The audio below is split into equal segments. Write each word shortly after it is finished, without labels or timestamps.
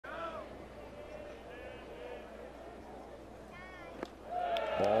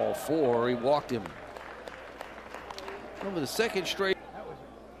Ball 4, he walked him. Over the second straight.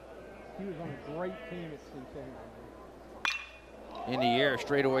 He was on a great team at TCU. In the air,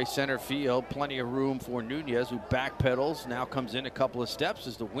 straightaway center field. Plenty of room for Nunez, who backpedals. Now comes in a couple of steps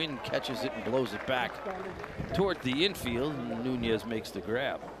as the wind catches it and blows it back toward the infield. And Nunez makes the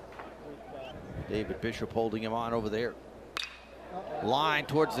grab. David Bishop holding him on over there. Line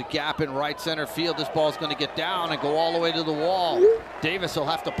towards the gap in right center field. This ball's going to get down and go all the way to the wall. Davis will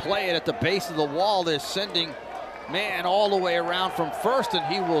have to play it at the base of the wall. They're sending man all the way around from first, and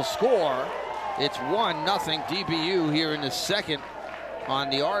he will score. It's 1-0 DBU here in the second on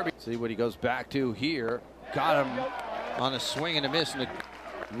the RB. See what he goes back to here. Got him on a swing and a miss, and a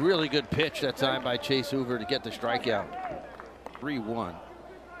really good pitch that time by Chase Hoover to get the strikeout. 3-1.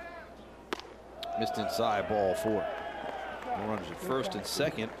 Missed inside, ball 4. Runners at first and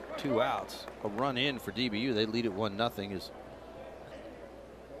second, 2 outs. A run in for DBU. They lead it 1-0. Is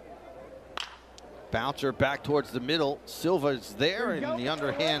bouncer back towards the middle. Silva is there, and the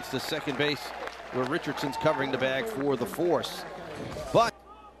underhands to second base, where Richardson's covering the bag for the force. But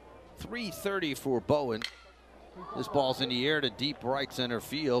 3:30 for Bowen. This ball's in the air to deep right center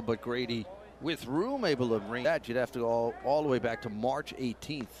field, but Grady, with room, able to ring that. You'd have to go all the way back to March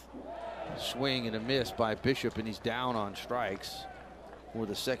 18th. Swing and a miss by Bishop, and he's down on strikes for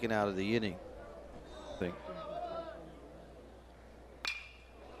the second out of the inning.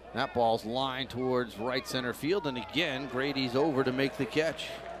 That ball's lined towards right center field, and again Grady's over to make the catch.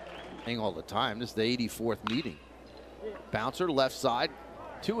 All the time. This is the 84th meeting. Bouncer left side.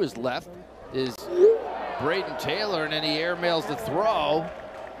 To his left is Braden Taylor, and then he airmails the throw.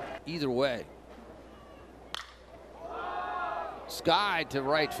 Either way. Sky to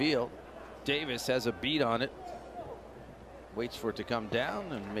right field. Davis has a beat on it. Waits for it to come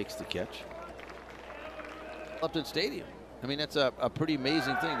down and makes the catch. Upton Stadium. I mean, that's a pretty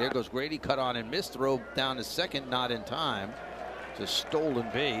amazing thing. There goes Grady, cut on and missed. Throw down to second, not in time. It's a stolen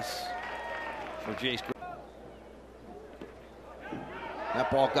base for Jace. That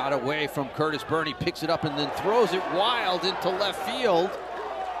ball got away from Curtis Burney, picks it up and then throws it wild into left field,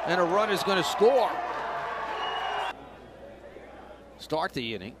 and a run is going to score. Start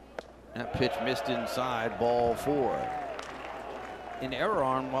the inning. That pitch missed inside, ball 4. An error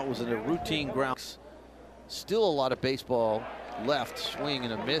on what was a routine ground. Still a lot of baseball left. Swing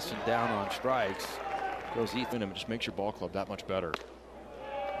and a miss and down on strikes. Goes Ethan, and just makes your ball club that much better.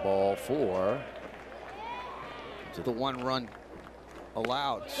 Ball 4. To the 1 run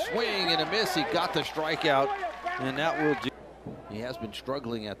allowed. Swing and a miss. He got the strikeout, and that will do. He has been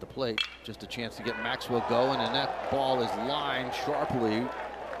struggling at the plate. Just a chance to get Maxwell going, and that ball is lined sharply,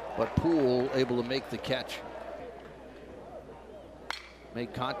 but Poole able to make the catch.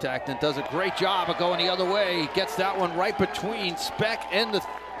 Made contact and does a great job of going the other way. He gets that one right between Speck and the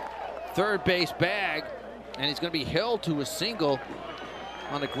third base bag, and he's going to be held to a single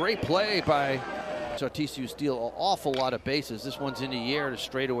on a great play by. So TCU steal an awful lot of bases. This one's in the air to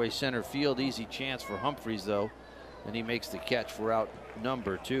straightaway center field. Easy chance for Humphreys though, and he makes the catch for out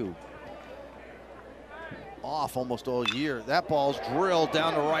number 2. Off almost all year. That ball's drilled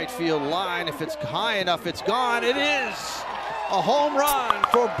down the right field line. If it's high enough, it's gone. It is a home run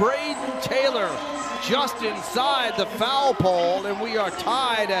for Braden Taylor, just inside the foul pole, and we are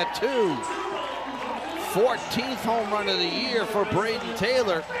tied at 2. 14th home run of the year for Braden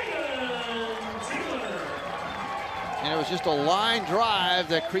Taylor. And it was just a line drive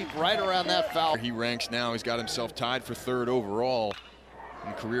that creeped right around that foul. He ranks now. He's got himself tied for 3rd overall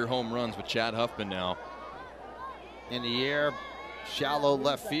in career home runs with Chad Huffman now. In the air, shallow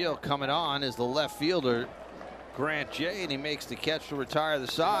left field. Coming on is the left fielder, Grant J, and he makes the catch to retire the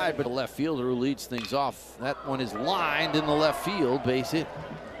side, but the left fielder who leads things off. That one is lined in the left field, base hit.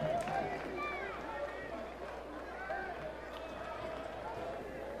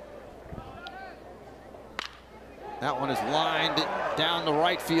 That one is lined down the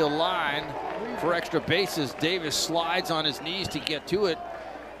right field line for extra bases. Davis slides on his knees to get to it,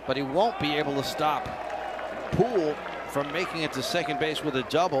 but he won't be able to stop Poole from making it to second base with a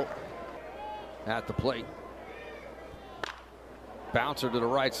double at the plate. Bouncer to the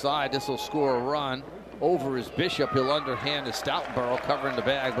right side. This will score a run. Over is Bishop. He'll underhand to Stoutenborough, covering the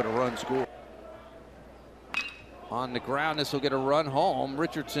bag, but a run score. On the ground, this will get a run home.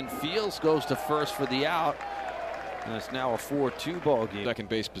 Richardson fields, goes to first for the out. And it's now a 4-2 ball game. Second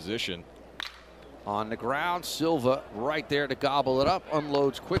base position. On the ground, Silva right there to gobble it up.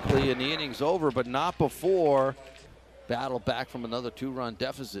 Unloads quickly, and the inning's over, but not before. Battle back from another 2-run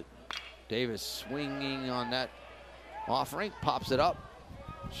deficit. Davis swinging on that offering, pops it up.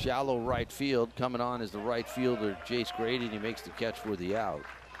 Shallow right field. Coming on is the right fielder, Jace Grady, and he makes the catch for the out.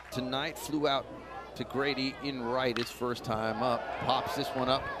 Tonight flew out to Grady in right his first time up. Pops this one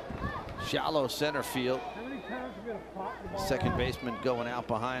up. Shallow center field. Second baseman going out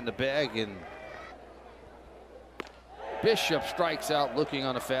behind the bag, and Bishop strikes out looking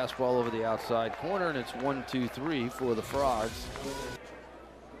on a fastball over the outside corner, and it's 1-2-3 for the Frogs.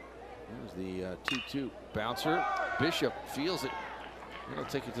 There's the 2-2 bouncer. Bishop feels it. He'll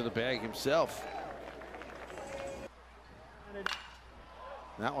take it to the bag himself.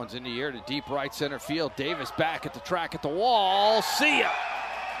 That one's in the air to deep right center field. Davis back at the track at the wall. See ya!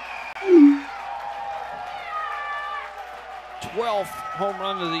 12th home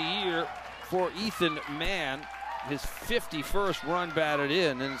run of the year for Ethan Mann. His 51st run batted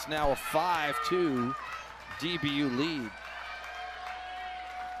in, and it's now a 5-2 DBU lead.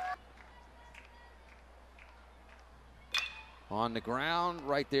 On the ground,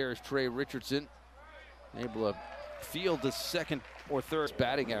 right there is Trey Richardson, able to field the second or third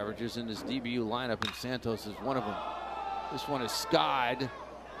batting averages in his DBU lineup, and Santos is one of them. This one is skied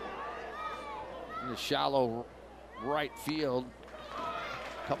in the shallow right field.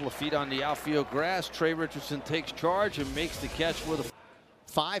 A couple of feet on the outfield grass. Trey Richardson takes charge and makes the catch for the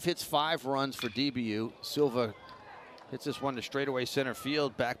 5 hits, 5 runs for DBU. Silva hits this one to straightaway center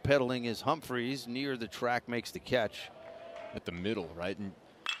field. Backpedaling is Humphreys, near the track, makes the catch. At the middle, right? And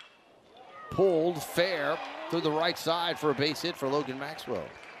pulled fair through the right side for a base hit for Logan Maxwell.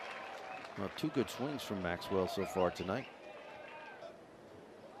 Well, 2 good swings from Maxwell so far tonight.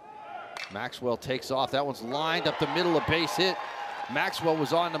 Maxwell takes off. That one's lined up the middle, a base hit. Maxwell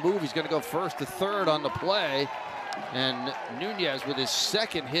was on the move. He's going to go first to third on the play. And Nunez with his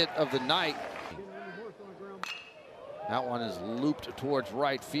second hit of the night. That one is looped towards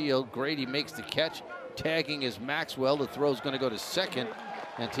right field. Grady makes the catch. Tagging is Maxwell. The throw's going to go to second,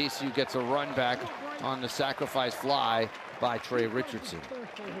 and TCU gets a run back on the sacrifice fly by Trey Richardson.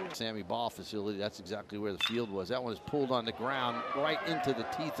 Sammy Ball facility, that's exactly where the field was. That one is pulled on the ground right into the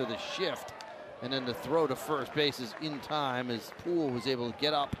teeth of the shift, and then the throw to first base is in time as Poole was able to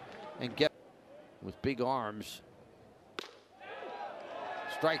get up and get with big arms.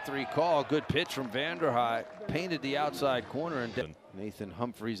 Strike 3 call. Good pitch from Vanderhei. Painted the outside corner, and Nathan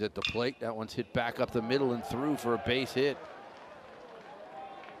Humphreys at the plate. That one's hit back up the middle and through for a base hit.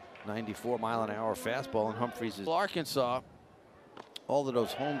 94-mile-an-hour fastball, and Humphreys is Arkansas. All of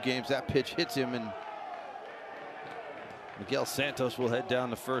those home games, that pitch hits him, and Miguel Santos will head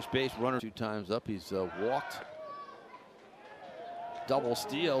down to first base. Runner 2 times up. He's walked. Double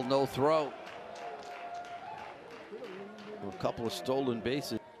steal, no throw. A couple of stolen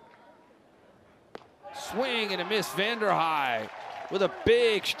bases. Swing and a miss. Vanderhei with a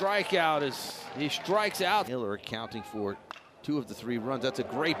big strikeout as he strikes out. Miller accounting for 2 of the 3 runs. That's a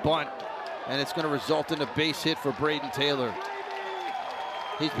great bunt, and it's going to result in a base hit for Braden Taylor.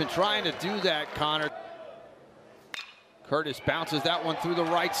 He's been trying to do that, Connor. Curtis bounces that one through the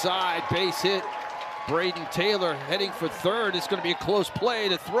right side. Base hit. Braden Taylor heading for third. It's going to be a close play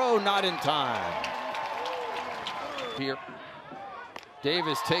to throw, not in time. Here,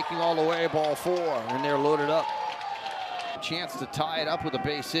 Davis taking all the way, ball 4, and they're loaded up. Chance to tie it up with a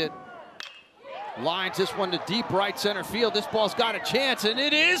base hit. Lines this one to deep right center field. This ball's got a chance, and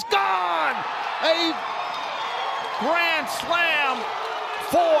it is gone! A grand slam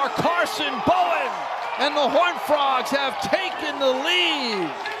for Carson Bowen, and the Horned Frogs have taken the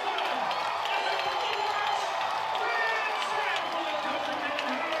lead.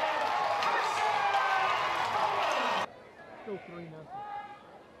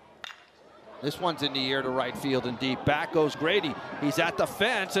 This one's in the air to right field and deep. Back goes Grady. He's at the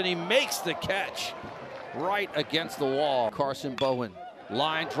fence, and he makes the catch right against the wall. Carson Bowen,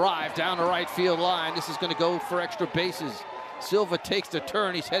 line drive down the right field line. This is going to go for extra bases. Silva takes the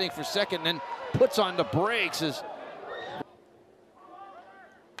turn. He's heading for second, and then puts on the brakes as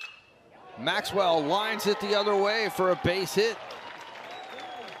Maxwell lines it the other way for a base hit.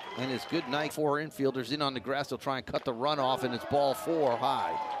 And it's good night. 4 infielders in on the grass. They'll try and cut the run off, and it's ball 4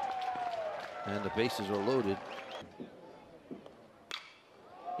 high. And the bases are loaded.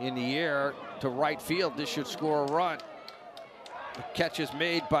 In the air to right field. This should score a run. The catch is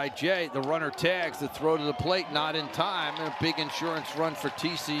made by Jay. The runner tags. The throw to the plate, not in time. And a big insurance run for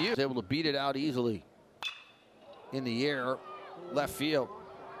TCU. He's able to beat it out easily. In the air, left field.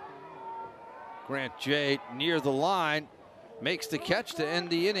 Grant Jay near the line. Makes the catch to end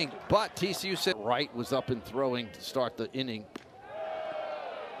the inning. But TCU said Wright was up and throwing to start the inning.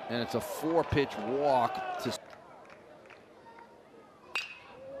 And it's a 4-pitch walk.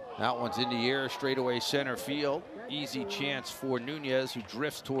 That one's in the air, straightaway center field. easy chance for Nunez, who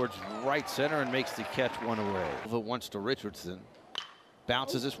drifts towards right center and makes the catch one away. Once to Richardson.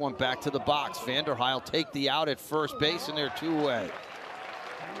 Bounces this one back to the box. Vanderheil take the out at first base, and they're two away.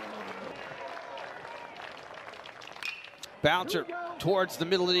 Bouncer towards the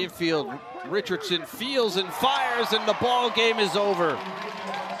middle of the infield. Richardson fields and fires, and the ball game is over.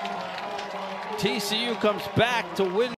 TCU comes back to win.